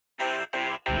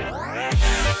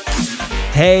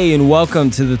Hey, and welcome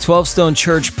to the 12 Stone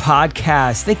Church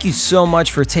podcast. Thank you so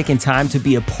much for taking time to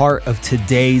be a part of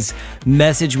today's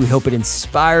message. We hope it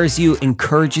inspires you,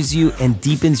 encourages you, and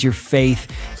deepens your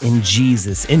faith in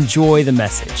Jesus. Enjoy the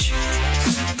message.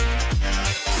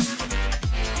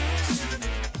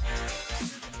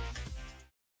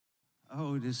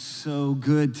 Oh, it is so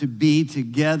good to be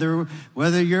together,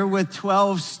 whether you're with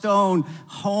 12 Stone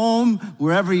Home,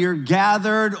 wherever you're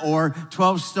gathered, or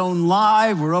 12 Stone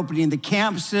Live. We're opening the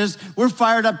campuses. We're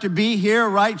fired up to be here,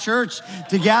 right, church?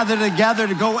 To gather together,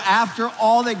 to go after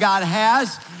all that God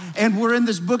has. And we're in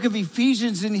this book of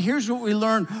Ephesians, and here's what we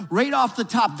learn right off the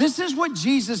top. This is what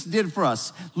Jesus did for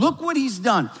us. Look what he's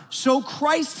done. So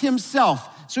Christ himself,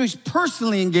 so he's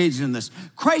personally engaged in this.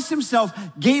 Christ himself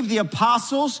gave the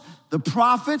apostles, the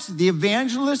prophets, the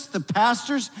evangelists, the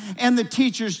pastors, and the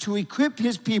teachers to equip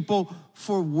his people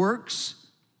for works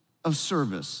of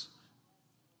service.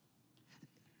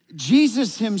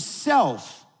 Jesus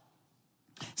himself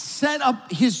set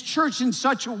up his church in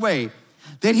such a way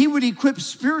that he would equip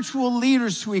spiritual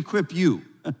leaders to equip you.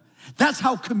 That's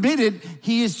how committed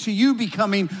he is to you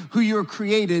becoming who you're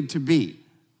created to be.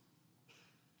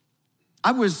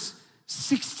 I was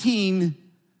 16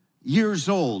 years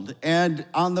old, and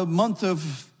on the month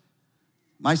of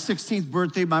my 16th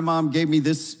birthday, my mom gave me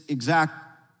this exact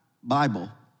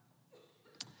Bible.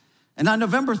 And on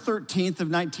November 13th of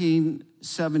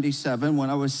 1977, when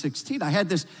I was 16, I had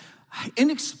this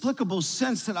inexplicable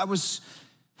sense that I was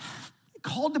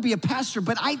called to be a pastor,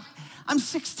 but I'm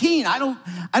 16. I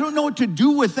don't know what to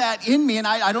do with that in me, and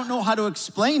I don't know how to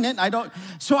explain it. I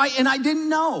didn't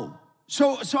know.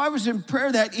 So I was in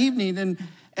prayer that evening,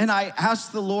 and I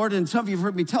asked the Lord, and some of you have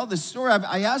heard me tell this story.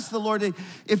 I asked the Lord,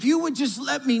 if you would just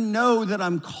let me know that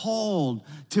I'm called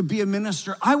to be a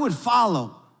minister, I would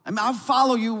follow. I mean, I'll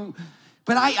follow you,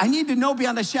 but I need to know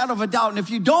beyond a shadow of a doubt. And if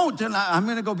you don't, then I'm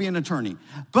going to go be an attorney.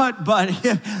 But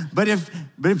if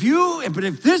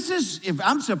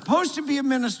I'm supposed to be a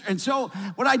minister, and so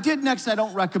what I did next, I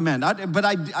don't recommend. But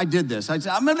I did this. I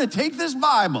said, I'm going to take this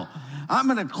Bible. I'm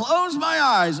going to close my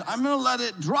eyes. I'm going to let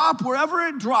it drop wherever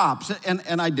it drops.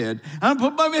 And I did. And I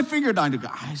put my finger down to go,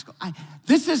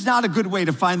 this is not a good way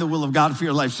to find the will of God for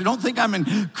your life. So don't think I'm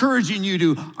encouraging you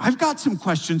to, I've got some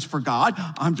questions for God.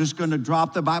 I'm just going to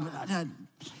drop the Bible.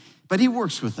 But he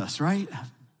works with us, right?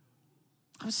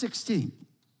 I was 16.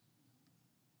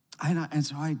 And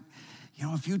so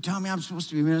if you tell me I'm supposed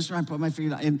to be a minister, I put my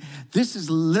finger down. And this is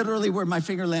literally where my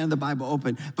finger landed, the Bible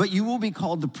open. But you will be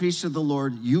called the priests of the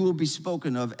Lord. You will be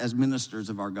spoken of as ministers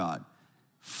of our God.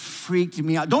 Freaked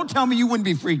me out. Don't tell me you wouldn't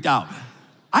be freaked out.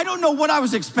 I don't know what I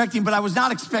was expecting, but I was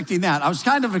not expecting that. I was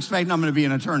kind of expecting I'm going to be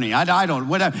an attorney. I don't,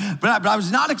 whatever. But I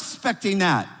was not expecting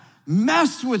that.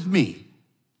 Messed with me.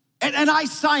 And I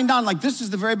signed on, like this is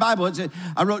the very Bible.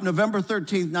 I wrote November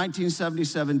 13th,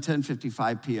 1977,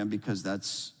 10:55 p.m. because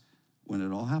that's when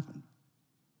it all happened.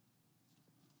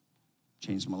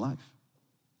 Changed my life.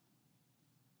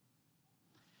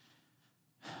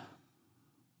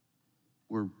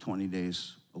 We're 20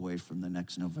 days away from the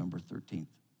next November 13th.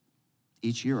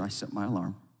 Each year I set my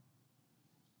alarm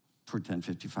for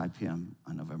 10:55 p.m.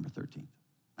 on November 13th.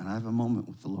 And I have a moment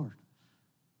with the Lord.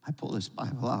 I pull this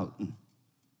Bible out and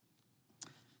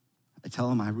I tell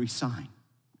him I resign.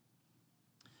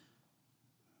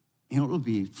 It'll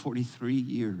be 43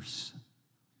 years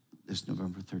this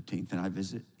November 13th, and I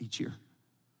visit each year.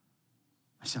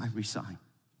 I say, I resign.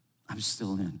 I'm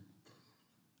still in.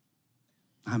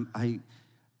 I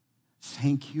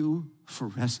thank you for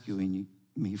rescuing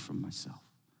me from myself.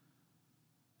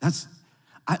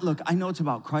 Look, I know it's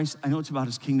about Christ. I know it's about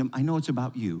his kingdom. I know it's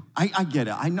about you. I get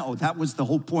it. I know that was the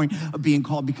whole point of being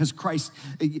called, because Christ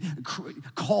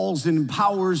calls and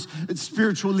empowers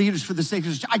spiritual leaders for the sake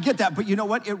of. I get that, but you know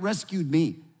what? It rescued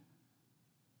me.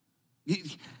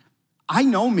 I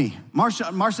know me.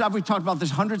 Marsha, we've talked about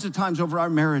this hundreds of times over our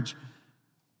marriage.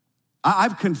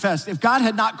 I've confessed, if God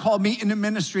had not called me into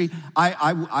ministry,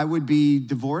 I would be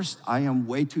divorced. I am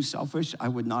way too selfish. I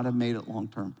would not have made it long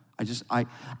term.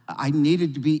 I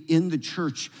needed to be in the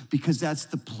church because that's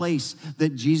the place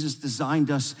that Jesus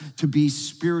designed us to be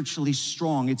spiritually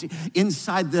strong. It's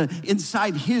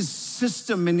inside his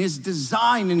system and his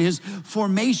design and his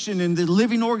formation and the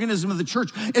living organism of the church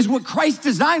is what Christ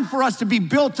designed for us to be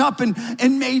built up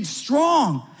and made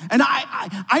strong. And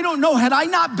I don't know, had I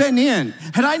not been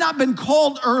had I not been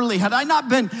called early, had I not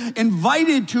been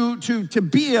invited to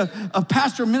be a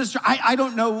pastor or minister, I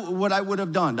don't know what I would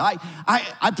have done.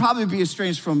 I'd probably be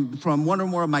estranged from one or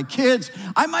more of my kids.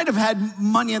 I might have had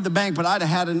money in the bank, but I'd have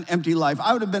had an empty life.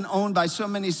 I would have been owned by so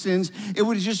many sins, it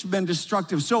would have just been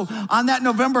destructive. So on that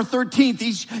November 13th,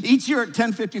 each year at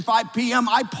 10:55 p.m.,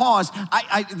 I pause.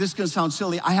 This is gonna sound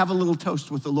silly. I have a little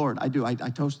toast with the Lord. I do, I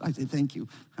toast, I say thank you.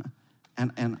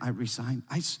 And I resign.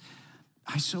 I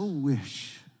so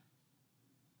wish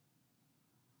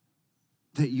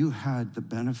that you had the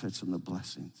benefits and the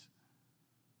blessings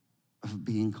of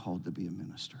being called to be a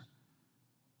minister.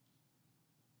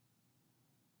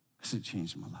 Because it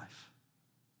changed my life.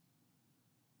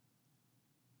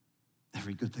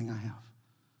 Every good thing I have.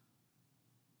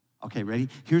 Okay, ready?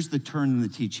 Here's the turn in the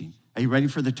teaching. Are you ready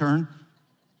for the turn?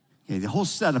 Okay, the whole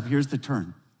setup, here's the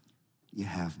turn. You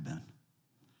have been.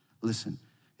 Listen,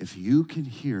 if you can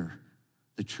hear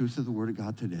the truth of the Word of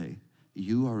God today,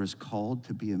 you are as called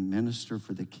to be a minister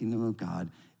for the kingdom of God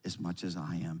as much as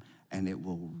I am, and it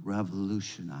will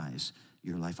revolutionize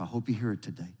your life. I hope you hear it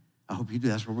today. I hope you do.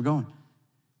 That's where we're going.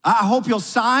 I hope you'll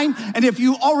sign, and if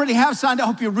you already have signed, I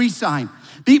hope you re-sign.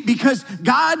 Because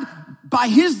God, by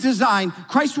his design,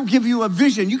 Christ will give you a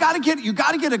vision. You gotta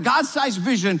get a God-sized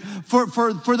vision for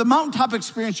the mountaintop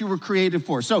experience you were created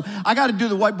for. So I gotta do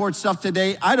the whiteboard stuff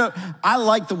today. I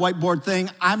like the whiteboard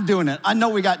thing. I'm doing it. I know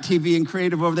we got TV and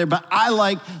creative over there, but I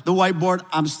like the whiteboard.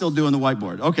 I'm still doing the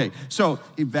whiteboard. Okay, so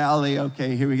valley,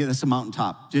 okay, here we go. That's a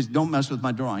mountaintop. Just don't mess with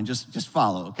my drawing. Just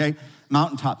follow, okay?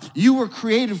 Mountaintop. You were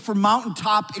created for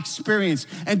mountaintop experience.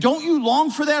 And don't you long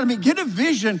for that? I mean, get a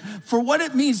vision for what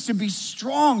it means to be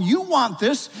strong. You want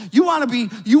this. You want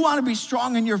to be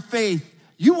strong in your faith.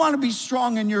 You want to be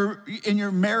strong in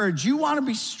your marriage. You want to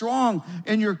be strong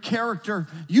in your character.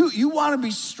 You want to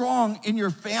be strong in your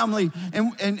family,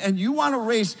 and you want to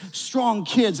raise strong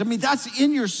kids. I mean, that's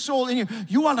in your soul.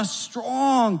 You want a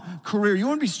strong career. You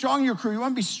want to be strong in your career. You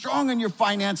want to be strong in your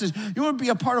finances. You want to be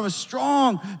a part of a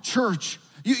strong church.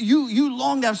 You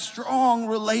long to have strong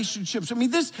relationships. I mean,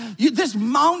 this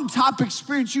mountaintop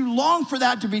experience, you long for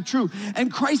that to be true.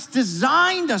 And Christ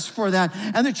designed us for that.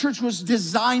 And the church was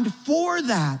designed for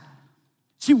that.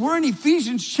 See, we're in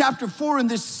Ephesians chapter 4 in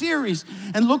this series,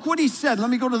 and look what he said.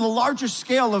 Let me go to the larger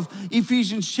scale of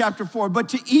Ephesians chapter 4. But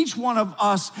to each one of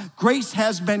us, grace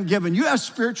has been given. You have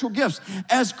spiritual gifts.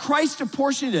 As Christ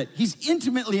apportioned it, he's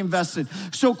intimately invested.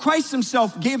 So Christ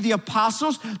himself gave the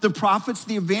apostles, the prophets,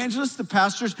 the evangelists, the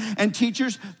pastors, and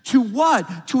teachers to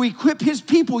what? To equip his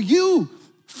people, you,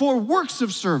 for works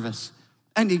of service.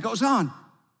 And he goes on.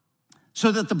 So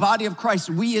that the body of Christ,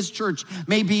 we as church,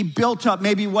 may be built up.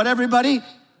 Maybe what, everybody?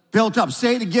 Built up.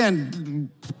 Say it again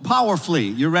powerfully.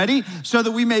 You ready? So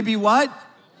that we may be what?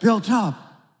 Built up.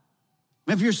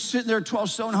 If you're sitting there at 12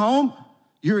 Stone Home,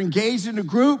 you're engaged in a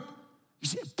group, you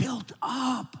say, built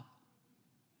up.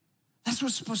 That's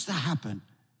what's supposed to happen.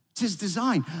 It's his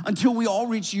design. Until we all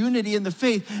reach unity in the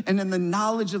faith and in the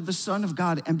knowledge of the Son of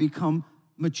God and become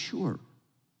mature,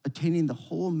 attaining the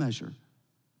whole measure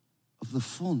of the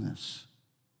fullness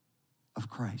of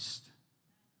Christ.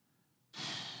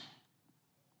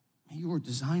 You were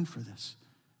designed for this.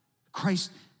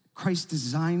 Christ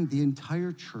designed the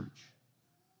entire church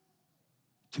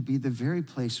to be the very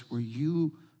place where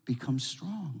you become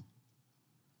strong,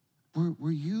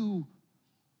 where you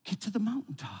get to the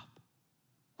mountaintop,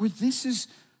 where this is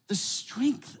the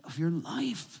strength of your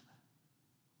life.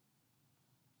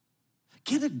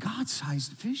 Get a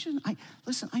God-sized vision.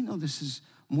 Listen, I know this is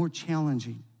more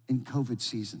challenging in COVID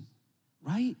season,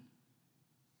 right?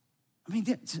 I mean,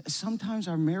 sometimes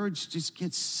our marriage just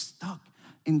gets stuck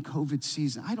in COVID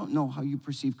season. I don't know how you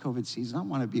perceive COVID season. I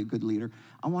want to be a good leader.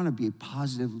 I want to be a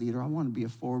positive leader. I want to be a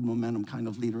forward momentum kind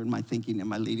of leader in my thinking and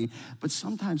my leading. But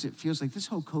sometimes it feels like this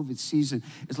whole COVID season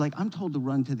is like I'm told to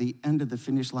run to the end of the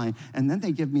finish line, and then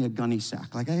they give me a gunny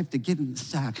sack. Like I have to get in the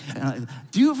sack.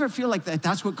 Do you ever feel like that?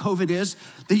 That's what COVID is?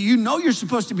 That you know you're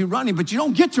supposed to be running, but you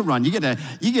don't get to run. You get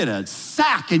a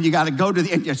sack, and you got to go to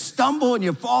the end. You stumble and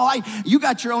you fall. You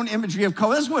got your own imagery of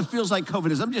COVID. That's what it feels like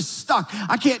COVID is. I'm just stuck.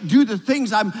 I can't do the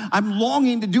things I'm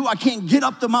longing to do. I can't get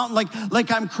up the mountain like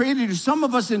I'm created to. Some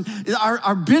of us in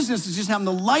our business is just having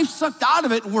the life sucked out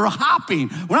of it, and we're hopping.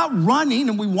 We're not running,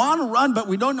 and we want to run, but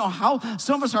we don't know how.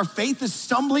 Some of us, our faith is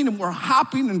stumbling, and we're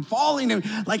hopping and falling, and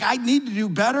like, I need to do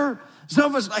better.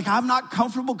 Some of us, like, I'm not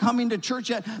comfortable coming to church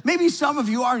yet. Maybe some of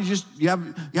you are, you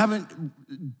haven't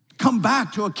come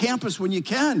back to a campus when you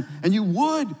can, and you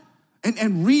would.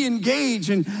 and re-engage.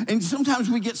 And sometimes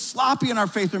we get sloppy in our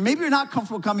faith, or maybe you're not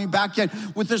comfortable coming back yet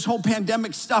with this whole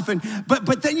pandemic stuff.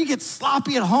 But then you get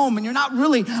sloppy at home and you're not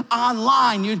really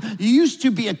online. You used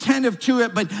to be attentive to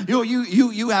it, but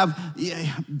you have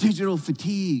digital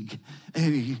fatigue.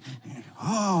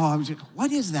 Oh,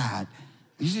 what is that?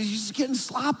 You're just getting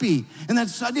sloppy. And then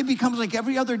Sunday becomes like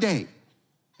every other day.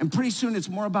 And pretty soon it's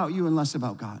more about you and less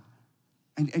about God.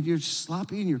 And you're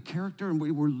sloppy in your character, and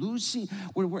we're losing,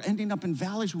 we're ending up in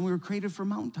valleys when we were created for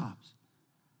mountaintops.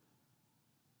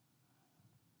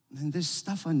 And this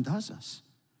stuff undoes us.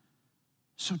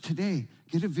 So today,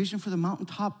 get a vision for the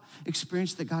mountaintop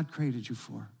experience that God created you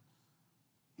for.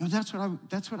 You know,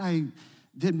 that's what I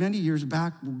did many years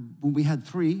back when we had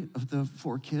 3 of the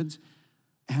 4 kids.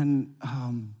 And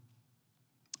man,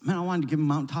 I wanted to give them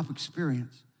a mountaintop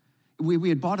experience. We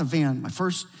had bought a van, my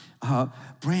first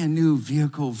brand new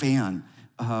vehicle van.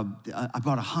 I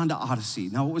bought a Honda Odyssey.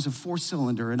 Now, it was a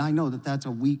 4-cylinder, and I know that that's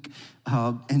a weak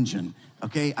engine,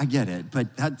 okay? I get it,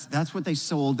 but that's what they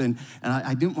sold, and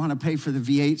I didn't want to pay for the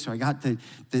V8, so I got a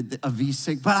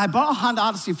V6. But I bought a Honda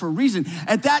Odyssey for a reason.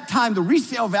 At that time, the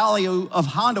resale value of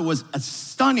Honda was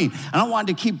stunning, and I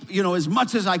wanted to keep, as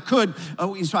much as I could,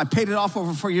 so I paid it off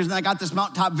over 4 years, and I got this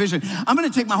mountaintop vision. I'm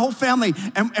going to take my whole family,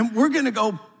 and we're going to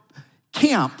go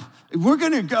camp. We're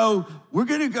gonna go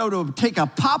to take a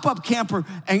pop-up camper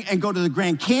and go to the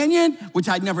Grand Canyon, which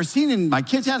I'd never seen in my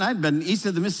kids had. I'd been east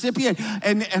of the Mississippi,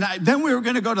 then we were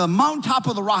gonna go to the mountaintop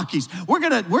of the Rockies. We're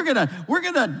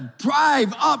gonna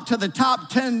drive up to the top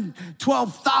 10,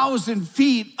 12,000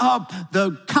 feet up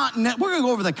the continent. We're gonna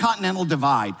go over the Continental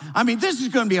Divide. I mean, this is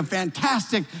gonna be a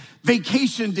fantastic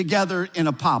vacation together in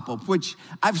a pop-up, which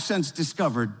I've since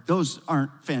discovered those aren't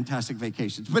fantastic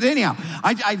vacations. But anyhow,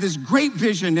 I this great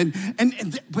vision,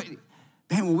 but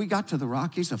man, when we got to the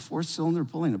Rockies, a 4-cylinder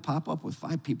pulling a pop-up with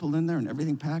 5 people in there and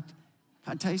everything packed,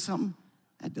 can I tell you something?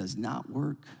 That does not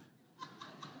work.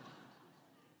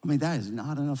 I mean, that is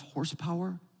not enough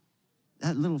horsepower.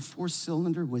 That little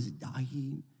 4-cylinder was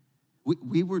dying.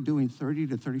 We were doing 30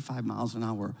 to 35 miles an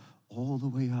hour all the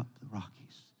way up the Rockies.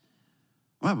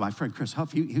 Well, my friend Chris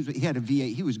Huff, he had a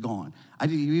V8. He was gone.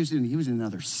 He was in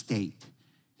another state.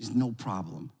 He's no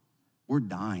problem. We're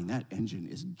dying. That engine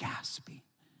is gasping.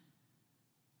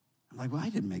 I'm like, well, I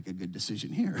didn't make a good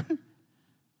decision here.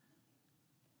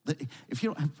 But if you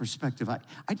don't have perspective,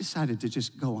 I decided to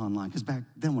just go online. Because back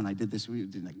then when I did this, we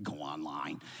didn't go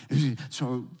online.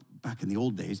 So back in the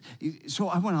old days. So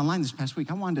I went online this past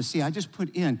week. I wanted to see. I just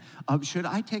put in, should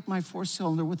I take my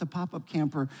 4-cylinder with a pop-up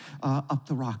camper up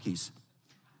the Rockies?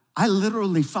 I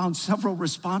literally found several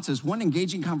responses. One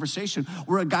engaging conversation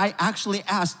where a guy actually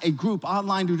asked a group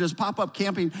online who does pop-up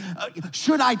camping,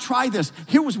 should I try this?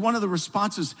 Here was one of the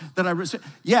responses that I received.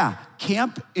 Yeah,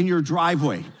 camp in your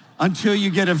driveway until you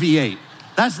get a V8.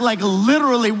 That's like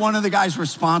literally one of the guy's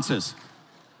responses.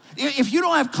 If you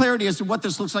don't have clarity as to what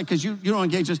this looks like because you don't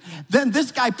engage this, then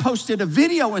this guy posted a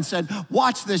video and said,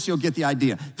 watch this, you'll get the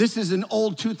idea. This is an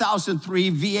old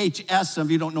 2003 VHS, some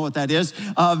of you don't know what that is,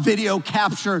 video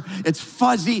capture. It's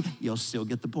fuzzy. You'll still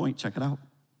get the point. Check it out.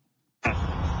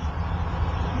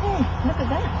 Oh, look at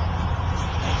that.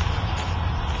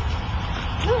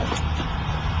 Look.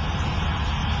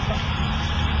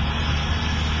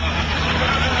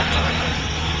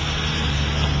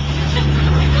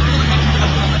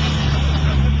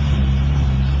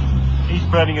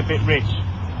 Burning a bit rich,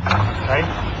 okay?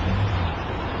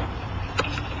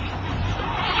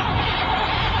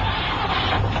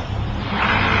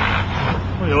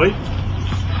 Oi, oi.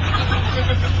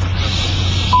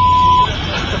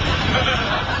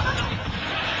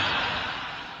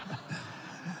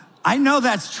 I know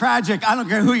that's tragic. I don't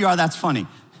care who you are, that's funny.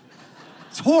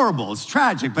 It's horrible, it's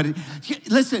tragic, but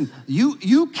listen,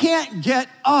 you can't get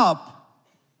up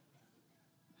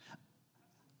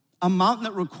a mountain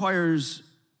that requires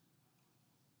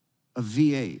a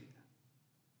V8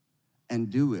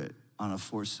 and do it on a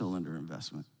 4-cylinder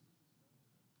investment.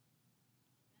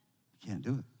 You can't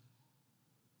do it.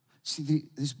 See,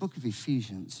 this book of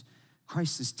Ephesians,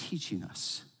 Christ is teaching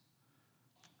us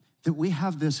that we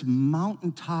have this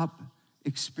mountaintop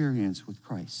experience with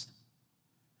Christ.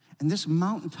 And this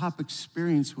mountaintop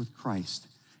experience with Christ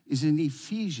is in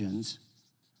Ephesians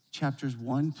chapters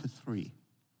 1 to 3.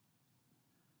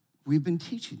 We've been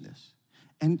teaching this.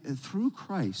 And through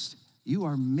Christ, you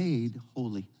are made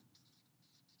holy.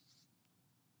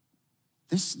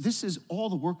 This is all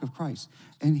the work of Christ.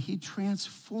 And he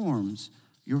transforms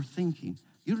your thinking.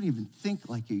 You don't even think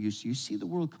like you used to. You see the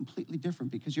world completely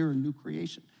different because you're a new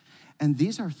creation. And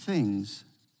these are things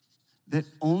that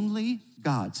only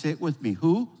God, say it with me,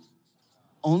 who?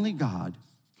 Only God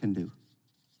can do.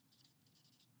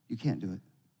 You can't do it.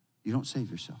 You don't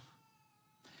save yourself.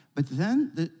 But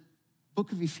then the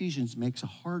book of Ephesians makes a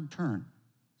hard turn.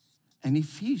 And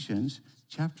Ephesians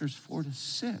chapters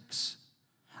 4-6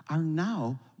 are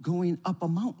now going up a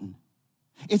mountain.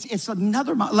 It's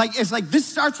another mountain. It's like this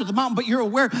starts with a mountain, but you're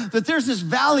aware that there's this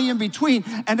valley in between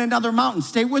and another mountain.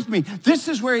 Stay with me. This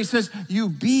is where he says, you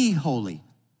be holy.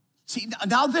 See,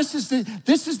 now this is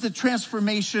the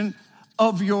transformation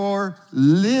of your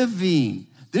living.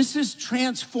 This is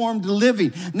transformed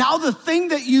living. Now the thing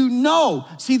that you know,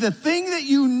 see, the thing that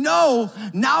you know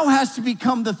now has to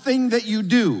become the thing that you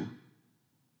do.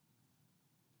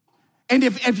 And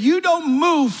if you don't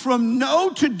move from know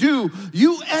to do,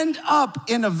 you end up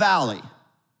in a valley.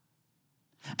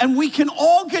 And we can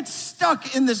all get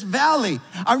stuck in this valley.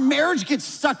 Our marriage gets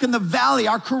stuck in the valley.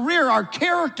 Our career, our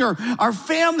character, our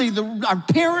family, our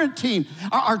parenting,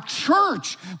 our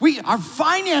church, our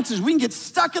finances, we can get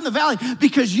stuck in the valley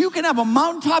because you can have a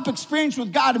mountaintop experience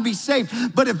with God and be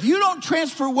saved. But if you don't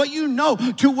transfer what you know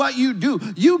to what you do,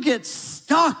 you get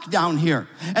stuck down here.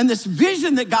 And this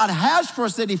vision that God has for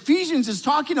us that Ephesians is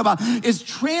talking about is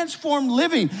transformed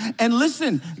living. And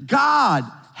listen, God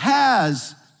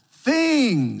has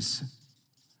things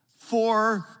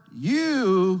for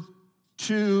you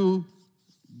to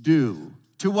do.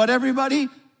 To what, everybody?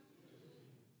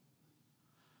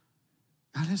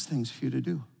 God has things for you to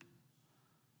do.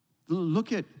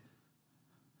 Look at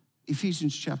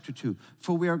Ephesians chapter 2.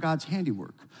 For we are God's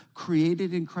handiwork,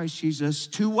 created in Christ Jesus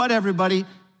to what, everybody?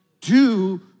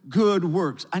 To good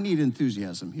works. I need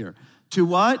enthusiasm here. To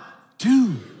what?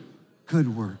 To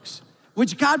good works,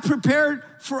 which God prepared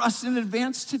for us in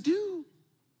advance to do.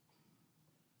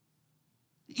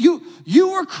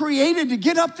 You were created to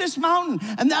get up this mountain,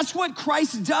 and that's what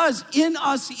Christ does in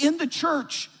us, in the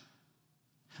church.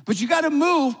 But you got to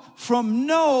move from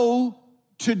know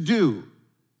to do.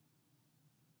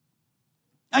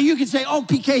 Now you can say, oh,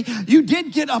 PK, you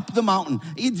did get up the mountain.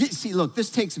 See, look, this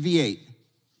takes V8.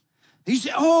 You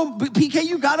say, oh, but PK,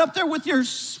 you got up there with your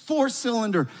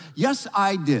 4-cylinder. Yes,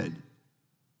 I did.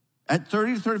 At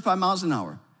 30 to 35 miles an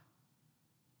hour.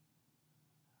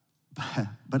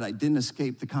 But I didn't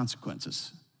escape the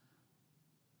consequences.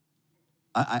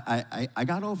 I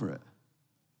got over it.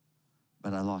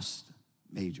 But I lost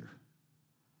major.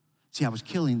 See, I was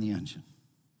killing the engine.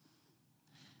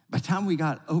 By the time we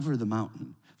got over the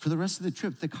mountain, for the rest of the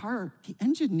trip, the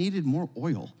engine needed more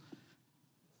oil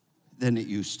than it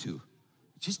used to.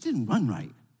 It just didn't run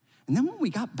right. And then when we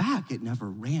got back, it never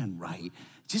ran right.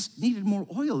 It just needed more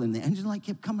oil, and the engine light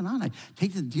kept coming on. I'd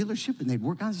take it to the dealership, and they'd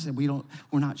work on it. They said,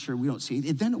 we're not sure, we don't see it.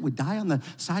 And then it would die on the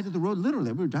side of the road,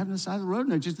 literally. We were driving on the side of the road,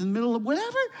 and they're just in the middle of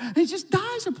whatever, and it just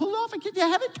dies. I pull it off, and I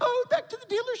have it towed back to the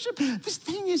dealership. This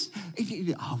thing is,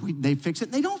 they fix it,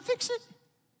 and they don't fix it.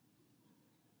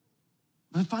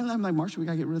 But finally, I'm like, Marshall, we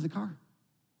got to get rid of the car.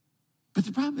 But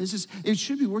the problem is it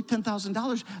should be worth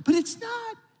 $10,000, but it's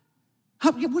not.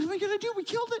 What are we going to do? We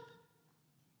killed it.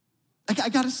 I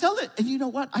got to sell it. And you know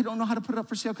what? I don't know how to put it up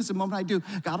for sale because the moment I do,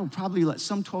 God will probably let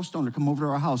some 12-stoner come over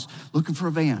to our house looking for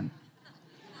a van.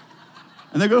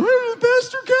 And they go, hey,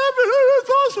 Pastor Kevin, that's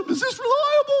awesome. Is this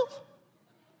reliable?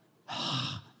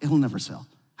 It'll never sell.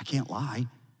 I can't lie.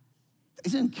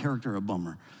 Isn't character a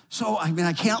bummer? So, I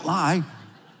can't lie.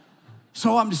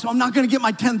 So I'm not going to get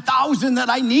my $10,000 that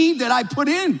I need that I put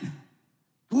in.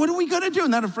 What are we going to do?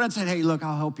 And then a friend said, hey, look,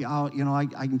 I'll help you out.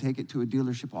 I can take it to a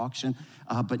dealership auction,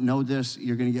 but know this,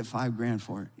 you're going to get $5,000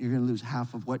 for it. You're going to lose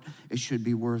half of what it should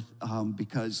be worth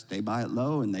because they buy it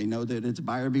low and they know that it's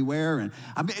buyer beware. And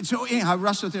so anyhow, I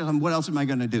wrestled with it. What else am I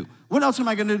going to do? What else am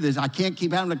I going to do? I can't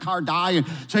keep having the car die. And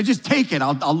so I just take it.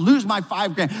 I'll lose my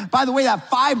 $5,000. By the way, that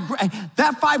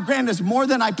 $5,000 is more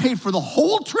than I paid for the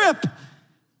whole trip.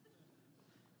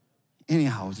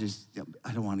 Anyhow,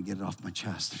 I don't want to get it off my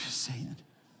chest. I'm just saying.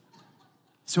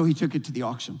 So he took it to the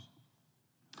auction.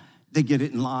 They get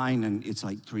it in line, and it's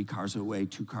like 3 cars away,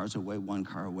 2 cars away, 1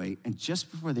 car away. And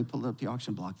just before they pulled up the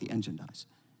auction block, the engine dies.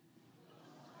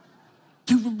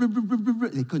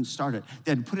 They couldn't start it.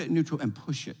 They had to put it in neutral and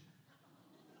push it.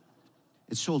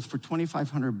 It sold for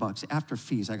 $2,500. After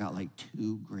fees, I got like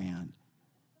 $2,000.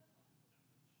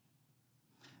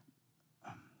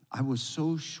 I was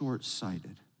so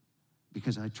short-sighted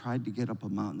because I tried to get up a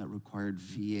mountain that required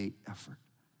V8 effort.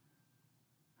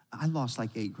 I lost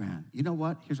like $8,000. You know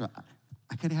what? Here's what,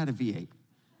 I could have had a V8.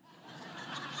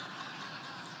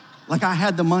 Like I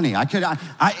had the money.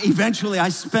 Eventually I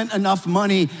spent enough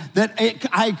money that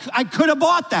I could have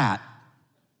bought that.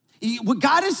 What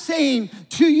God is saying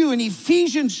to you in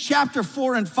Ephesians chapter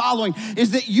 4 and following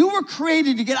is that you were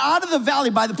created to get out of the valley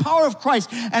by the power of Christ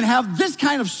and have this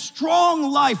kind of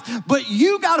strong life, but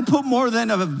you got to put more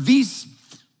than a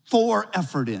V4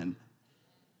 effort in.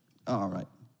 All right,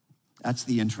 that's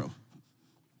the intro.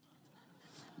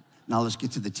 Now let's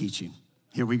get to the teaching.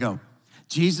 Here we go.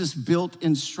 Jesus built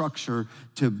in structure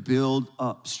to build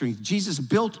up strength. Jesus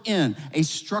built in a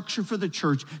structure for the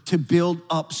church to build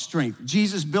up strength.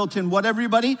 Jesus built in what,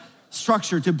 everybody?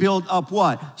 Structure to build up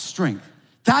what? Strength.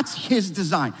 That's his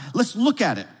design. Let's look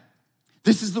at it.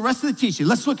 This is the rest of the teaching.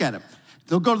 Let's look at it.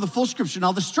 They'll go to the full scripture.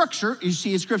 Now the structure, you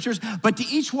see in scriptures, but to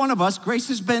each one of us, grace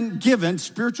has been given,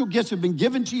 spiritual gifts have been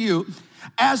given to you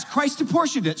as Christ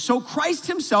apportioned it. So Christ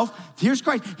himself, here's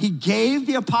Christ, he gave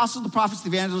the apostles, the prophets, the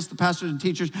evangelists, the pastors, and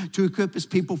teachers to equip his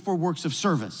people for works of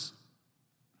service.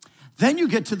 Then you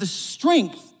get to the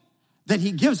strength that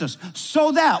he gives us.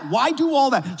 So that, why do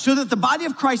all that? So that the body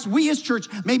of Christ, we as church,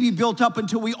 may be built up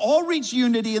until we all reach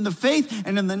unity in the faith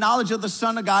and in the knowledge of the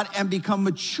Son of God and become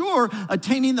mature,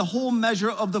 attaining the whole measure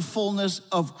of the fullness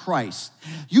of Christ.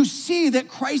 You see that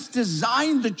Christ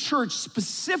designed the church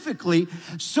specifically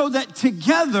so that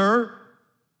together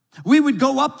we would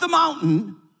go up the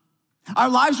mountain. Our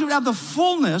lives would have the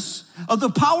fullness of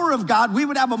the power of God. We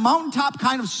would have a mountaintop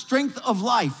kind of strength of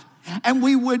life. And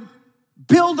we would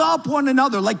build up one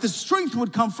another, like the strength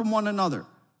would come from one another.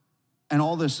 And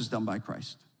all this is done by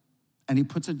Christ. And he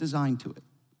puts a design to it.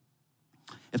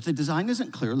 If the design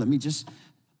isn't clear, let me just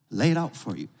lay it out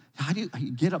for you. How do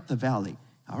you get up the valley?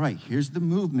 All right, here's the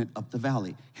movement up the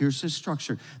valley. Here's his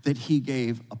structure that he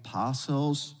gave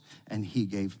apostles, and he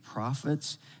gave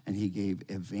prophets, and he gave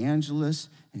evangelists,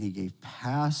 and he gave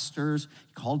pastors.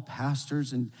 He called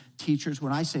pastors and teachers.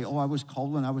 When I say, I was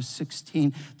called when I was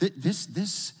 16,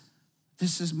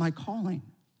 this is my calling.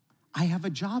 I have a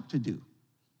job to do.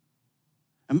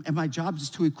 And my job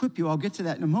is to equip you. I'll get to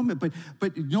that in a moment.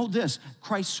 But know this,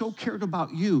 Christ so cared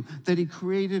about you that he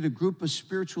created a group of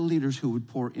spiritual leaders who would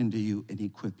pour into you and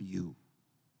equip you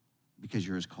because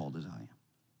you're as called as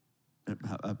I am.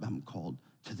 I'm called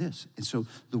to this. And so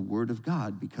the word of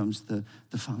God becomes the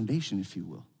foundation, if you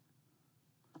will.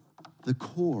 The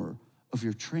core of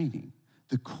your training,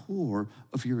 the core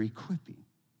of your equipping.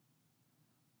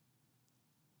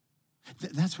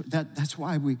 That's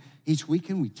why each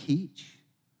weekend we teach.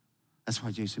 That's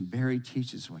why Jason Berry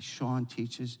teaches, that's why Sean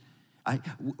teaches.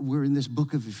 We're in this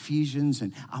book of Ephesians,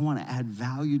 and I want to add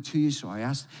value to you. So I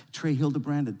asked Trey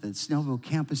Hildebrand at the Snellville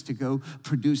campus to go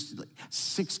produce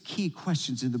 6 key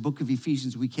questions in the book of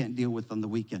Ephesians we can't deal with on the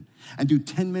weekend, and do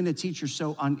 10 minutes each or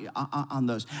so on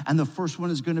those. And the first one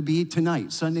is going to be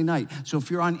tonight, Sunday night. So if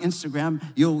you're on Instagram,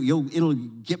 it'll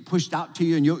get pushed out to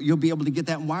you, and you'll be able to get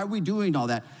that. And why are we doing all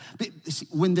that?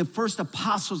 When the first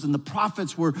apostles and the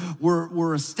prophets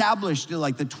were established,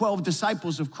 like the 12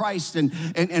 disciples of Christ,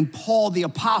 and Paul the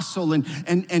apostle,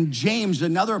 and James,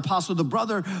 another apostle, the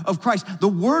brother of Christ, the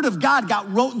word of God got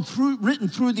written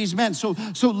through these men. So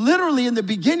literally in the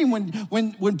beginning,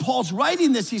 when Paul's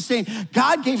writing this, he's saying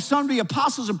God gave some to be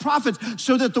apostles and prophets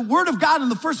so that the word of God in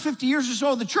the first 50 years or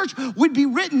so of the church would be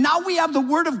written. Now we have the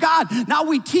word of God. Now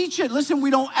we teach it. Listen, we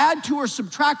don't add to or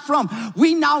subtract from.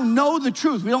 We now know the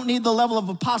truth. We don't need the level of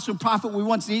apostle and prophet we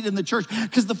once needed in the church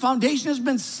because the foundation has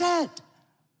been set.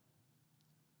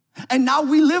 And now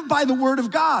we live by the word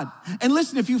of God. And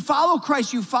listen, if you follow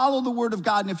Christ, you follow the word of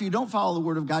God. And if you don't follow the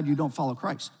word of God, you don't follow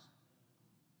Christ.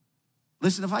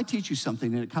 Listen, if I teach you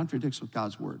something and it contradicts with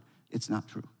God's word, it's not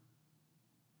true.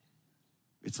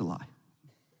 It's a lie.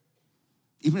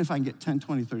 Even if I can get 10,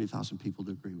 20, 30,000 people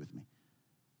to agree with me.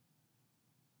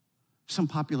 Some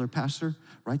popular pastor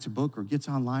writes a book or gets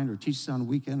online or teaches on a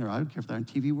weekend, or I don't care if they're on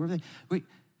TV, wherever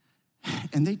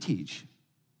and they teach.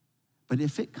 But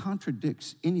if it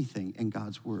contradicts anything in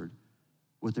God's word,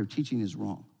 what they're teaching is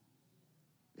wrong.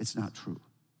 It's not true.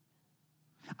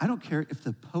 I don't care if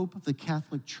the Pope of the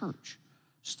Catholic Church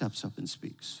steps up and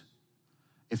speaks.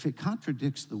 If it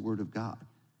contradicts the word of God,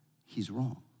 he's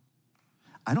wrong.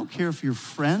 I don't care if your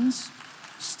friends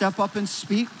step up and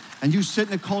speak and you sit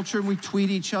in a culture and we tweet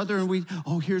each other and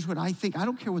here's what I think. I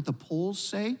don't care what the polls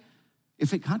say.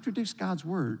 If it contradicts God's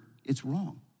word, it's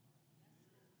wrong.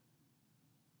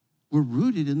 We're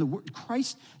rooted in the word.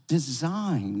 Christ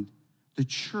designed the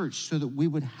church so that we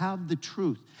would have the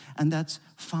truth, and that's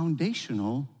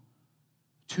foundational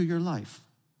to your life.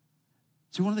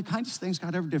 See, one of the kindest things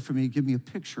God ever did for me, give me a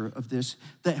picture of this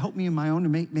that helped me in my own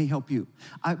and may help you.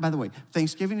 By the way,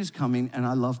 Thanksgiving is coming, and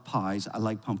I love pies. I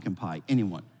like pumpkin pie.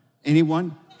 Anyone?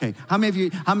 Okay. How many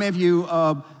of you?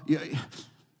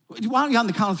 Why don't you on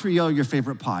the count of three yell your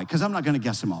favorite pie? Because I'm not going to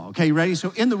guess them all. Okay, you ready?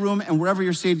 So in the room and wherever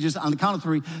you're seated, just on the count of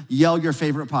three, yell your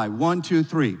favorite pie. 1, 2,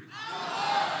 3.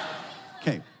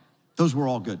 Okay, those were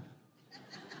all good.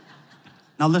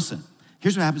 Now listen,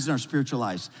 here's what happens in our spiritual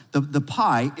lives. The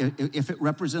pie, if it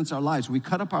represents our lives, we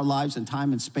cut up our lives in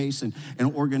time and space and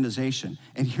organization.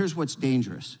 And here's what's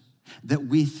dangerous, that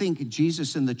we think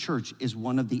Jesus in the church is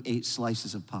one of the 8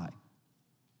 slices of pie.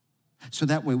 So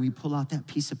that way we pull out that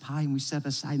piece of pie and we set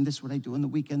aside, and this is what I do on the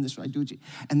weekend, this is what I do.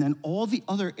 And then all the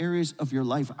other areas of your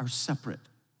life are separate.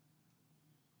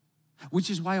 Which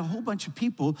is why a whole bunch of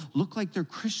people look like they're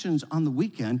Christians on the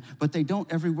weekend, but they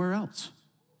don't everywhere else.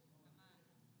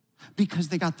 Because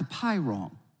they got the pie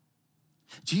wrong.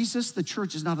 Jesus, the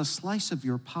church, is not a slice of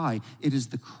your pie. It is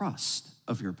the crust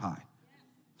of your pie.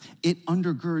 It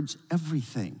undergirds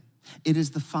everything. It is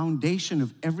the foundation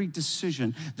of every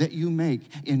decision that you make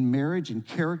in marriage, in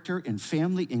character, in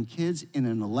family, in kids, in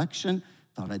an election.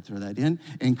 Thought I'd throw that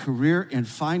in career, in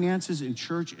finances, in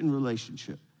church, in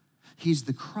relationship. He's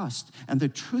the crust, and the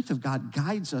truth of God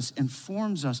guides us,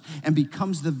 informs us, and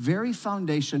becomes the very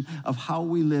foundation of how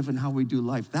we live and how we do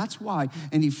life. That's why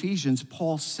in Ephesians,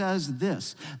 Paul says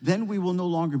this, then we will no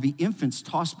longer be infants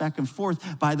tossed back and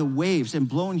forth by the waves and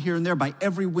blown here and there by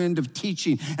every wind of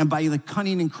teaching and by the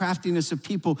cunning and craftiness of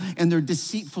people and their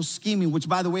deceitful scheming, which,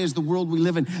 by the way, is the world we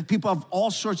live in. People have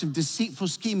all sorts of deceitful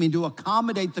scheming to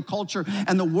accommodate the culture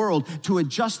and the world, to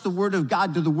adjust the word of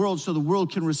God to the world so the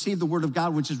world can receive the word of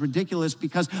God, which is ridiculous.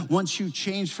 Because once you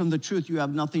change from the truth, you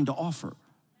have nothing to offer.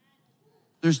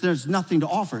 There's nothing to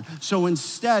offer. So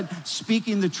instead,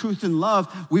 speaking the truth in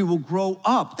love, we will grow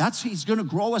up. He's going to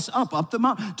grow us up the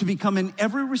mountain, to become in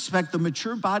every respect the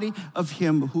mature body of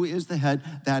him who is the head,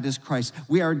 that is Christ.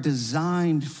 We are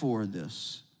designed for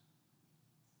this.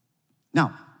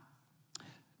 Now,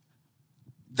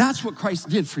 that's what Christ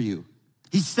did for you.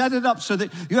 He set it up so that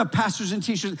you have pastors and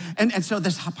teachers, and so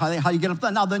that's how you get up the.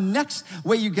 Now, the next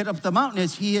way you get up the mountain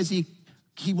is he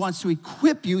wants to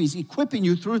equip you. He's equipping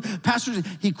you through pastors.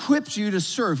 He equips you to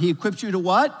serve. He equips you to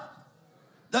what?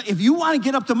 If you want to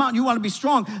get up the mountain, you want to be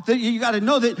strong, then you got to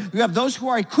know that you have those who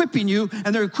are equipping you,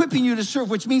 and they're equipping you to serve,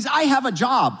 which means I have a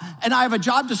job, and I have a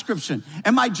job description,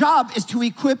 and my job is to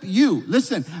equip you.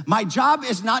 Listen, my job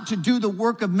is not to do the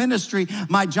work of ministry.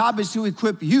 My job is to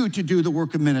equip you to do the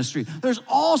work of ministry. There's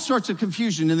all sorts of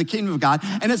confusion in the kingdom of God,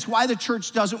 and it's why the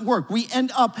church doesn't work. We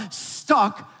end up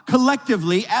stuck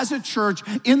collectively as a church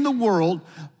in the world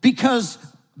because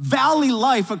valley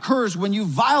life occurs when you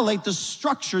violate the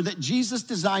structure that Jesus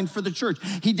designed for the church.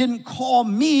 He didn't call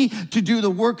me to do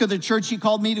the work of the church. He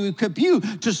called me to equip you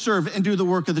to serve and do the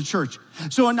work of the church.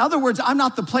 So in other words, I'm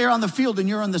not the player on the field and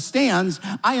you're in the stands.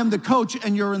 I am the coach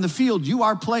and you're in the field. You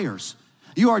are players.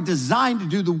 You are designed to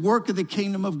do the work of the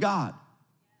kingdom of God.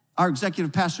 Our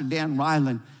executive pastor, Dan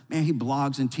Ryland, man, he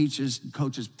blogs and teaches,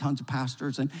 coaches tons of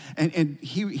pastors. And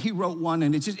he wrote one,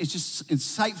 and it's just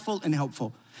insightful and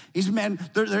helpful. He said, man,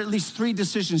 there are at least 3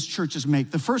 decisions churches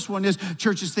make. The first one is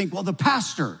churches think, well, the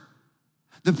pastor's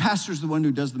the one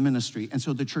who does the ministry, and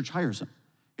so the church hires him.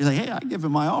 You're like, hey, I give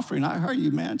him my offering. I hire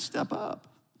you, man. Step up.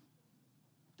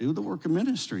 Do the work of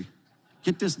ministry.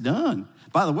 Get this done.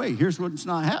 By the way, here's what's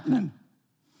not happening.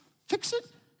 Fix it.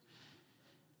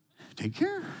 Take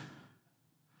care.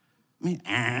 I mean,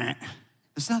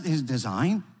 it's not his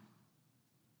design.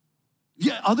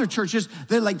 Yeah, other churches,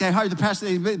 they hire the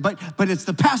pastor, but it's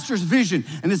the pastor's vision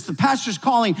and it's the pastor's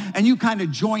calling, and you kind of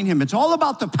join him. It's all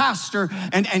about the pastor,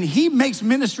 and he makes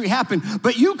ministry happen,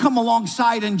 but you come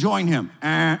alongside and join him.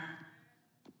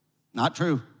 Not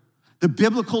true. The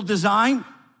biblical design,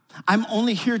 I'm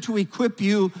only here to equip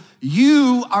you.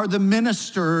 You are the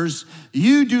ministers.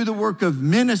 You do the work of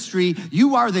ministry.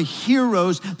 You are the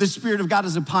heroes. The Spirit of God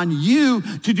is upon you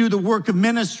to do the work of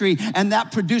ministry, and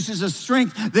that produces a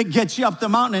strength that gets you up the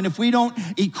mountain. And if we don't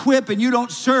equip and you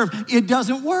don't serve, it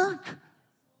doesn't work.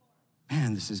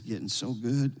 Man, this is getting so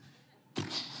good.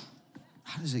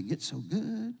 How does it get so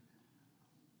good?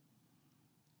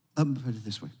 Let me put it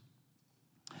this way.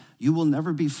 You will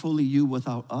never be fully you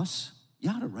without us. You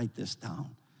ought to write this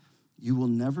down. You will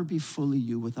never be fully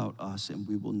you without us, and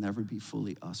we will never be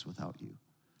fully us without you.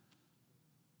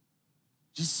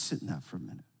 Just sit in that for a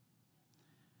minute.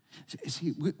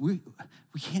 See, we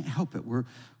can't help it. We're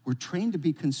trained to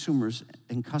be consumers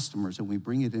and customers, and we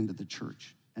bring it into the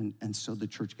church, and so the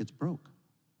church gets broke.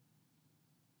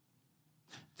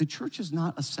 The church is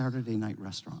not a Saturday night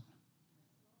restaurant.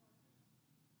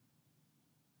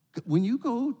 When you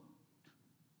go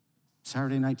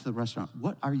Saturday night to the restaurant,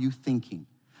 what are you thinking?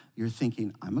 You're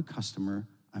thinking, I'm a customer,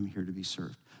 I'm here to be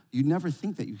served. You never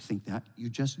think that you think that, you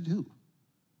just do.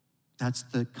 That's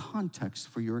the context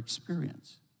for your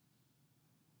experience.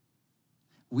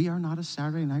 We are not a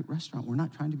Saturday night restaurant. We're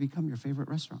not trying to become your favorite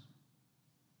restaurant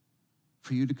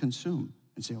for you to consume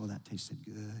and say, oh, that tasted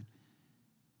good.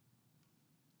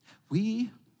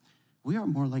 We are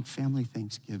more like family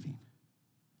Thanksgiving.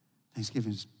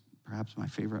 Thanksgiving is perhaps my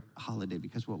favorite holiday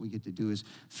because what we get to do is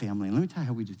family. And let me tell you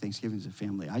how we do Thanksgiving as a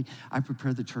family. I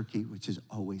prepare the turkey, which is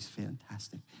always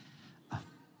fantastic.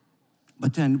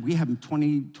 But then we have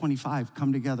 25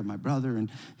 come together, my brother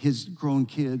and his grown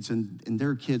kids and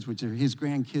their kids, which are his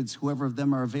grandkids, whoever of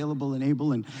them are available and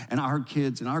able, and our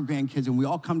kids and our grandkids, and we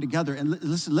all come together. And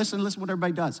listen what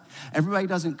everybody does. Everybody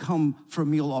doesn't come for a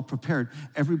meal all prepared.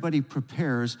 Everybody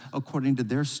prepares according to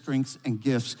their strengths and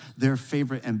gifts, their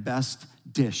favorite and best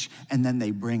dish, and then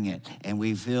they bring it, and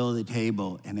we fill the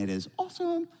table, and it is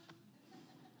awesome.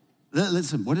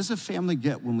 Listen, what does a family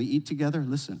get when we eat together?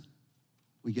 Listen.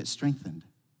 We get strengthened.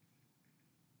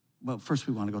 Well, first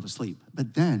we want to go to sleep,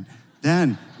 but then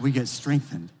we get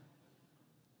strengthened.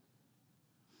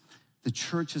 The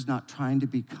church is not trying to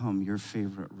become your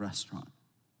favorite restaurant.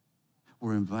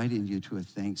 We're inviting you to a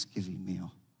Thanksgiving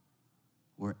meal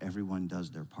where everyone does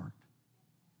their part.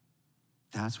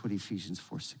 That's what Ephesians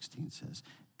 4:16 says.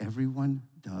 Everyone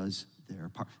does their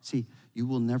part. See, you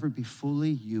will never be fully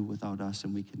you without us,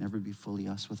 and we can never be fully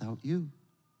us without you.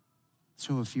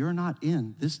 So if you're not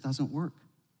in, this doesn't work.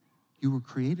 You were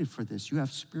created for this. You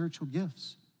have spiritual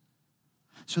gifts.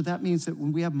 So that means that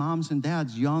when we have moms and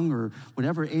dads, young or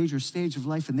whatever age or stage of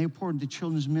life, and they pour into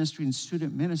children's ministry and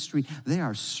student ministry, they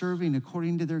are serving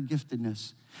according to their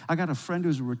giftedness. I got a friend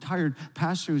who's a retired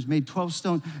pastor who's made 12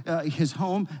 Stone his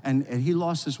home, and he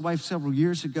lost his wife several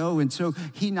years ago, and so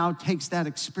he now takes that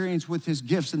experience with his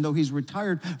gifts, and though he's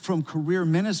retired from career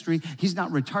ministry, he's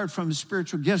not retired from his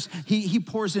spiritual gifts. He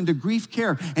pours into grief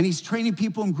care, and he's training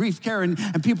people in grief care, and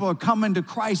people are coming to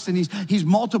Christ, and he's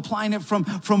multiplying it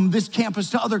from this campus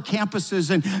to other campuses,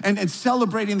 and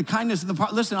celebrating the kindness of the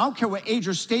part. Listen, I don't care what age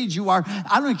or stage you are.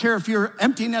 I don't care if you're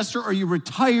empty nester or you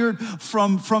retired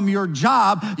from your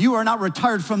job. You are not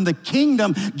retired from the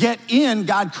kingdom. Get in.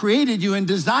 God created you and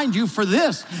designed you for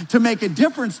this, to make a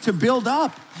difference, to build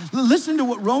up. Listen to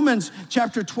what Romans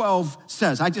chapter 12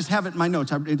 says. I just have it in my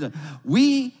notes.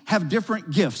 We have different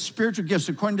gifts, spiritual gifts,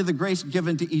 according to the grace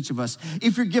given to each of us.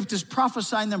 If your gift is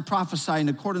prophesying, then prophesy in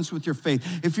accordance with your faith.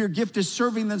 If your gift is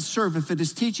serving, then serve. If it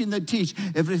is teaching, then teach.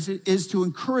 If it is to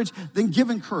encourage, then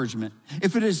give encouragement.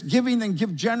 If it is giving, then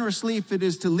give generously. If it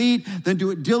is to lead, then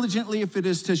do it diligently. If it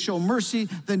is to show mercy,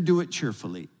 then do it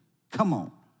cheerfully. Come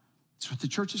on. That's what the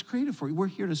church is created for. We're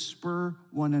here to spur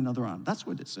one another on. That's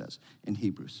what it says in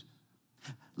Hebrews.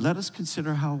 Let us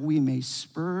consider how we may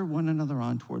spur one another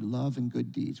on toward love and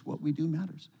good deeds. What we do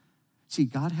matters. See,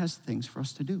 God has things for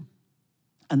us to do.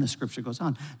 And the scripture goes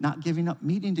on, not giving up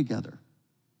meeting together.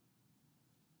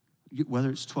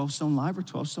 Whether it's 12 Stone Live or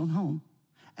 12 Stone Home,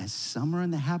 as some are in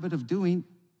the habit of doing,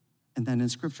 and then in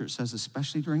scripture it says,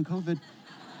 especially during COVID,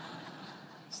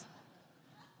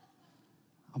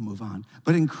 I'll move on.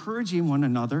 But encouraging one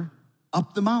another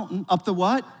up the mountain. Up the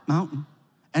what? Mountain.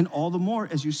 And all the more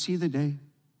as you see the day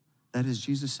that is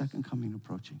Jesus' second coming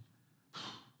approaching.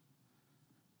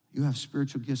 You have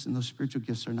spiritual gifts, and those spiritual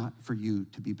gifts are not for you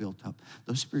to be built up.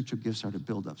 Those spiritual gifts are to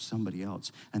build up somebody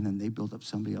else, and then they build up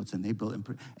somebody else, and they build,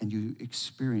 and you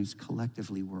experience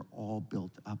collectively, we're all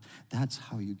built up. That's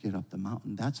how you get up the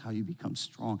mountain. That's how you become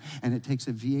strong. And it takes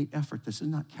a V8 effort. This is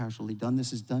not casually done.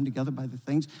 This is done together by the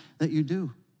things that you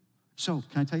do. So,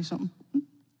 can I tell you something?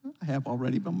 I have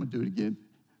already, but I'm going to do it again.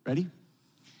 Ready?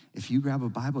 If you grab a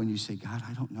Bible and you say, God,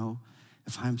 I don't know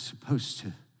if I'm supposed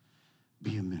to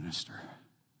be a minister,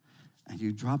 and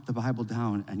you drop the Bible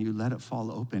down and you let it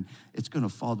fall open, it's going to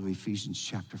fall to Ephesians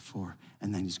chapter 4,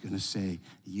 and then he's going to say,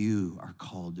 you are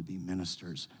called to be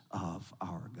ministers of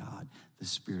our God. The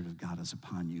Spirit of God is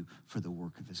upon you for the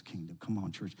work of his kingdom. Come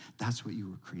on, church. That's what you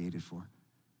were created for.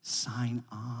 Sign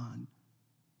on.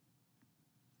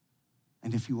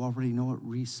 And if you already know it,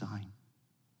 re-sign.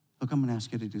 Look, I'm going to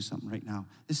ask you to do something right now.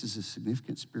 This is a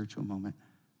significant spiritual moment.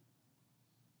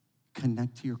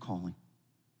 Connect to your calling.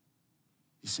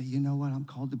 You say, you know what? I'm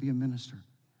called to be a minister.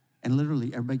 And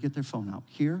literally, everybody get their phone out.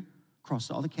 Here, across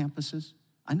all the campuses.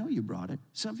 I know you brought it.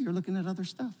 Some of you are looking at other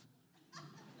stuff.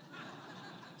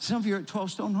 Some of you are at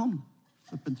 12 Stone Home,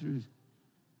 flipping through.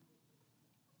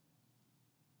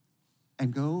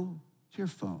 And go to your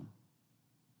phone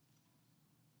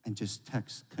and just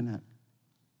text connect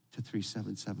to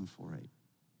 37748.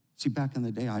 See, back in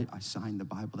the day, I signed the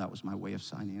Bible. That was my way of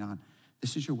signing on.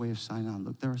 This is your way of signing on.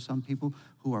 Look, there are some people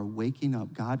who are waking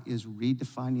up. God is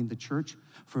redefining the church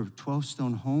for 12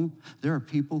 Stone Home. There are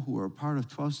people who are a part of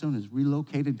 12 Stone, has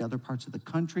relocated to other parts of the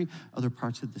country, other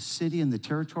parts of the city and the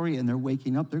territory, and they're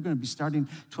waking up. They're going to be starting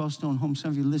 12 Stone Home.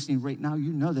 Some of you listening right now,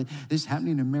 you know that this is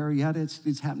happening in Marietta.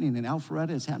 It's happening in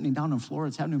Alpharetta. It's happening down in Florida.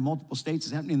 It's happening in multiple states.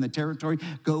 It's happening in the territory.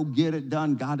 Go get it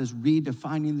done. God is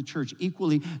redefining the church.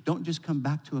 Equally, don't just come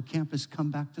back to a campus.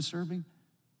 Come back to serving.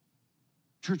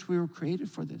 Church, we were created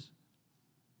for this.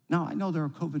 Now, I know there are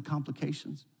COVID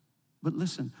complications, but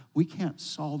listen, we can't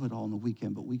solve it all in a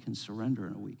weekend, but we can surrender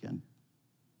in a weekend.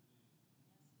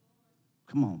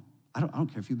 Come on. I don't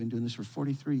care if you've been doing this for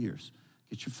 43 years.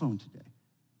 Get your phone today,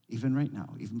 even right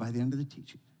now, even by the end of the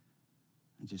teaching,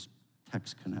 and just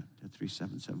text Connect at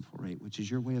 37748, which is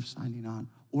your way of signing on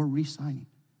or re-signing.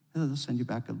 They'll send you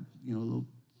back a little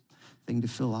thing to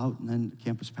fill out, and then the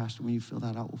campus pastor, when you fill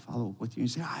that out, will follow up with you and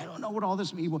say, I don't know what all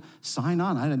this means. Well, sign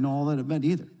on. I didn't know all that it meant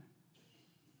either.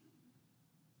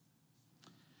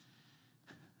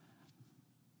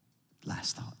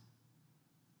 Last thought.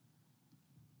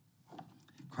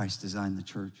 Christ designed the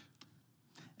church,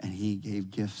 and he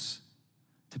gave gifts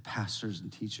to pastors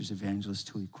and teachers, evangelists,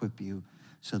 to equip you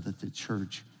so that the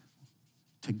church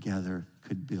together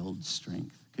could build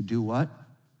strength. Could do what?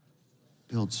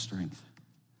 Build strength.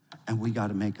 And we got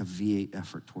to make a V8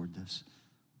 effort toward this.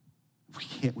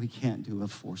 We can't do a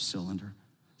 4-cylinder.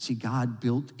 See, God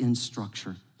built in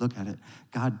structure. Look at it.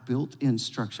 God built in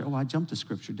structure. Oh, I jumped to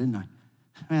scripture, didn't I?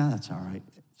 Yeah, that's all right.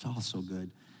 It's all so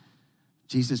good.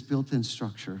 Jesus built in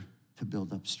structure to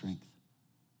build up strength.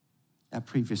 That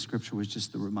previous scripture was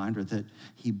just the reminder that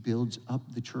he builds up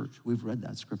the church. We've read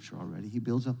that scripture already. He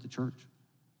builds up the church.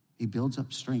 He builds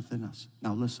up strength in us.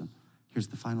 Now listen, here's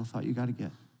the final thought you got to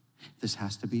get. This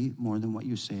has to be more than what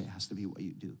you say. It has to be what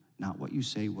you do. Not what you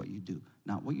say, what you do.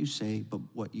 Not what you say, but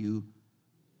what you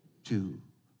do.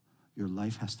 Your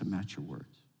life has to match your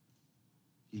words.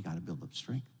 You got to build up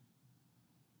strength.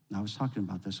 Now, I was talking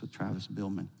about this with Travis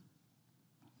Billman,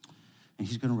 and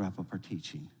he's going to wrap up our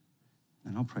teaching,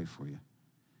 and I'll pray for you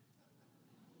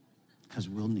because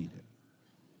we'll need it.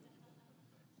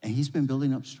 And he's been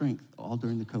building up strength all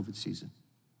during the COVID season,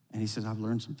 and he says, I've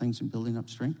learned some things in building up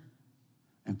strength.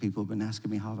 And people have been asking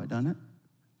me, how have I done it?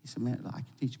 He said, man, I can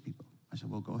teach people. I said,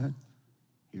 well, go ahead.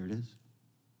 Here it is.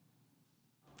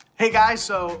 Hey guys,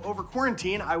 so over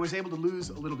quarantine, I was able to lose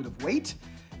a little bit of weight,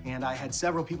 and I had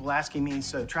several people asking me,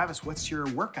 so Travis, what's your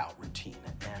workout routine?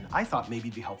 And I thought maybe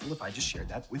it'd be helpful if I just shared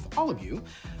that with all of you.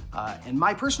 And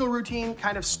my personal routine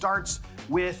kind of starts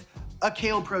with a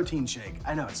kale protein shake.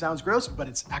 I know it sounds gross, but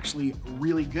it's actually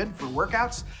really good for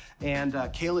workouts. And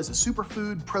kale is a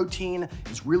superfood protein.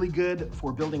 It's really good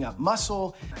for building up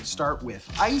muscle. I start with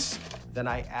ice, then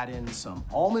I add in some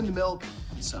almond milk,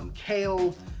 some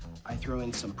kale. I throw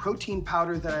in some protein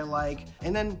powder that I like.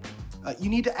 And then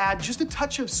you need to add just a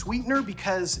touch of sweetener,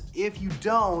 because if you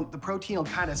don't, the protein will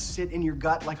kind of sit in your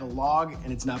gut like a log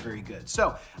and it's not very good.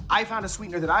 So I found a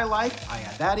sweetener that I like. I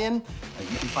add that in.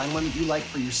 You can find one that you like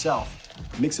for yourself.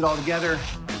 Mix it all together.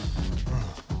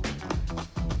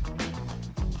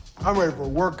 I'm ready for a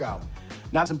workout.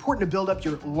 Now, it's important to build up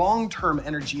your long-term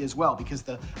energy as well, because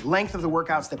the length of the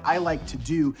workouts that I like to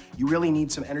do, you really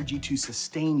need some energy to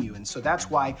sustain you. And so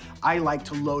that's why I like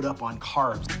to load up on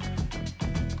carbs.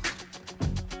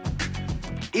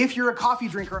 If you're a coffee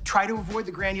drinker, try to avoid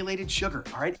the granulated sugar,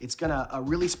 all right? It's gonna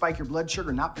really spike your blood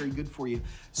sugar, not very good for you.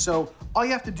 So all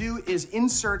you have to do is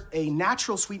insert a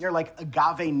natural sweetener like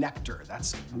agave nectar.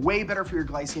 That's way better for your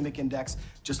glycemic index.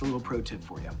 Just a little pro tip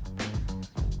for you.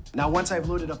 Now, once I've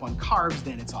loaded up on carbs,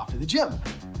 then it's off to the gym.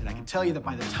 And I can tell you that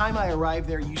by the time I arrive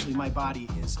there, usually my body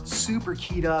is super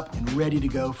keyed up and ready to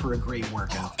go for a great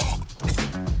workout.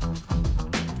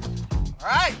 All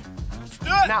right.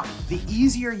 Now, the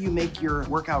easier you make your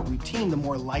workout routine, the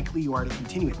more likely you are to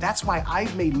continue it. That's why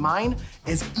I've made mine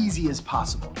as easy as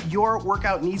possible. Your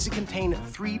workout needs to contain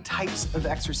 3 types of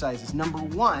exercises. Number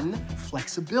 1,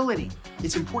 flexibility.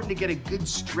 It's important to get a good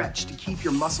stretch to keep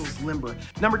your muscles limber.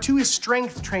 Number 2 is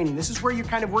strength training. This is where you're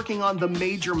kind of working on the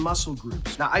major muscle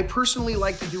groups. Now, I personally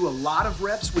like to do a lot of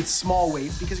reps with small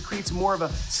weights because it creates more of a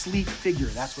sleek figure.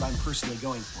 That's what I'm personally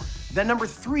going for. Then number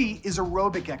 3 is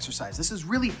aerobic exercise. This is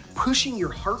really pushing your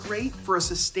heart rate for a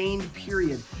sustained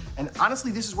period. And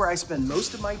honestly, this is where I spend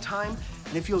most of my time,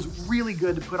 and it feels really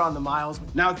good to put on the miles.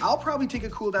 Now, I'll probably take a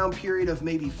cool down period of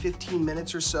maybe 15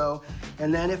 minutes or so,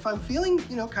 and then if I'm feeling,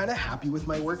 kind of happy with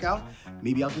my workout,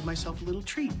 maybe I'll give myself a little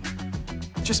treat.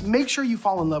 Just make sure you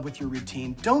fall in love with your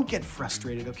routine. Don't get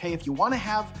frustrated, okay? If you want to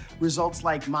have results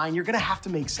like mine, you're gonna have to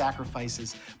make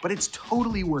sacrifices, but it's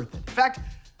totally worth it. In fact,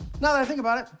 now that I think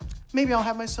about it, Maybe I'll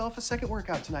have myself a second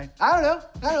workout tonight. I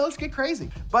don't know, let's get crazy.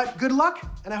 But good luck,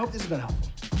 and I hope this has been helpful.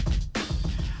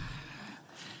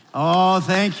 Oh,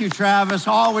 thank you, Travis.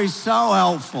 Always so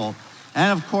helpful.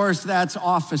 And of course, that's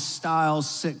office style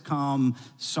sitcom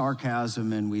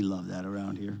sarcasm, and we love that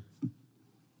around here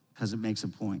because it makes a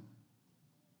point.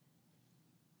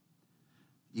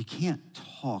 You can't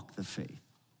talk the faith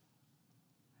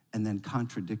and then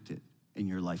contradict it in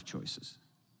your life choices.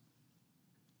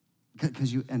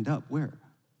 Because you end up where?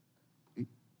 In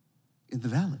the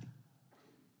valley.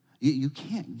 You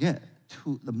can't get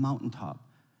to the mountaintop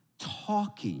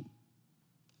talking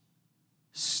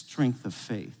strength of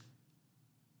faith,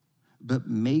 but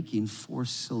making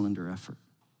 4-cylinder effort.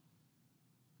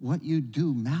 What you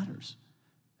do matters.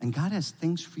 And God has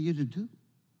things for you to do.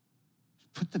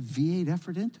 Put the V8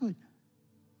 effort into it.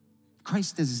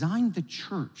 Christ designed the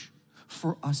church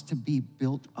for us to be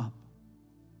built up.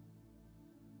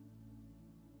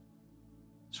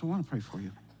 So I want to pray for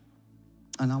you.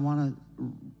 And I want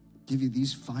to give you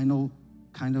these final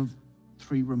kind of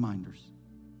 3 reminders.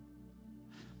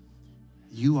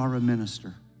 You are a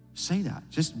minister. Say that.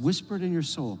 Just whisper it in your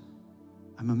soul.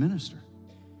 I'm a minister.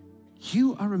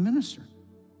 You are a minister.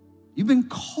 You've been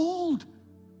called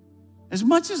as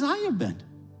much as I have been.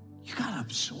 You got to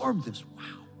absorb this.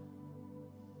 Wow.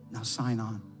 Now sign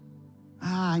on.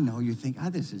 I know you think,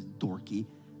 this is dorky.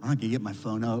 I'm not going to get my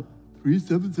phone out.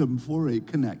 37748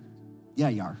 connect. Yeah,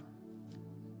 you are.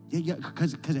 Yeah,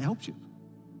 because it helps you.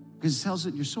 Because it tells it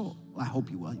in your soul. Well, I hope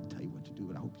you will. I can tell you what to do,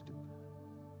 but I hope you do.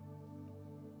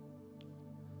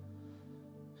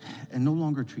 And no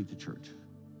longer treat the church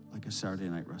like a Saturday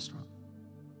night restaurant.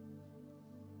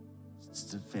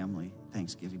 It's a family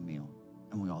Thanksgiving meal,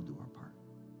 and we all do our part.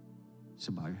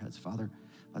 So bow your heads. Father,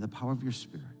 by the power of your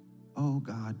Spirit, oh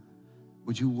God,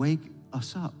 would you wake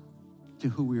us up to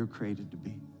who we were created to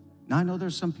be? Now, I know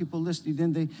there's some people listening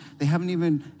in, they haven't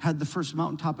even had the first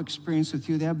mountaintop experience with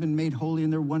you. They haven't been made holy,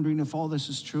 and they're wondering if all this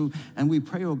is true. And we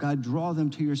pray, oh God, draw them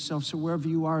to yourself. So wherever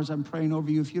you are, as I'm praying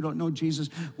over you, if you don't know Jesus,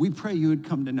 we pray you would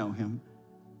come to know him.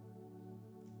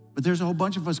 But there's a whole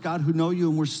bunch of us, God, who know you,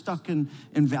 and we're stuck in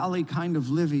valley kind of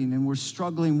living, and we're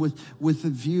struggling with the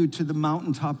view to the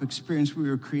mountaintop experience we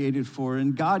were created for.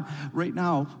 And God, right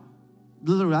now,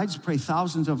 literally, I just pray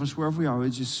thousands of us, wherever we are, we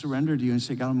just surrender to you and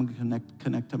say, God, I'm going to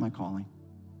connect to my calling.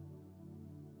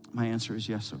 My answer is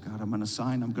yes, oh God. I'm going to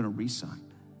sign. I'm going to re-sign.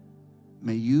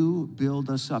 May you build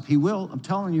us up. He will. I'm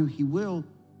telling you, he will.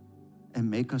 And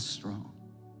make us strong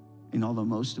in all the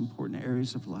most important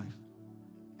areas of life.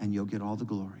 And you'll get all the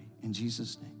glory. In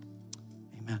Jesus' name,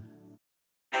 amen.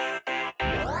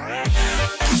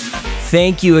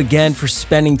 Thank you again for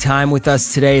spending time with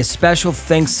us today. A special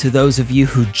thanks to those of you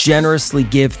who generously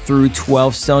give through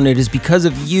 12 Stone. It is because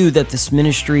of you that this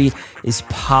ministry is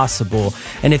possible.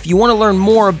 And if you want to learn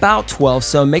more about 12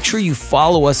 Stone, make sure you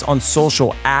follow us on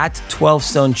social at 12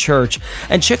 Stone Church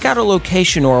and check out a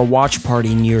location or a watch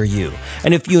party near you.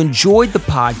 And if you enjoyed the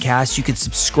podcast, you could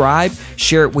subscribe,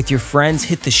 share it with your friends,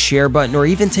 hit the share button, or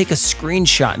even take a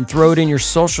screenshot and throw it in your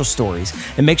social stories.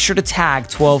 And make sure to tag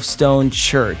 12 Stone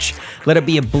Church. Let it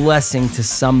be a blessing to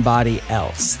somebody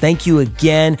else. Thank you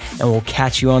again, and we'll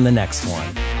catch you on the next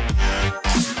one.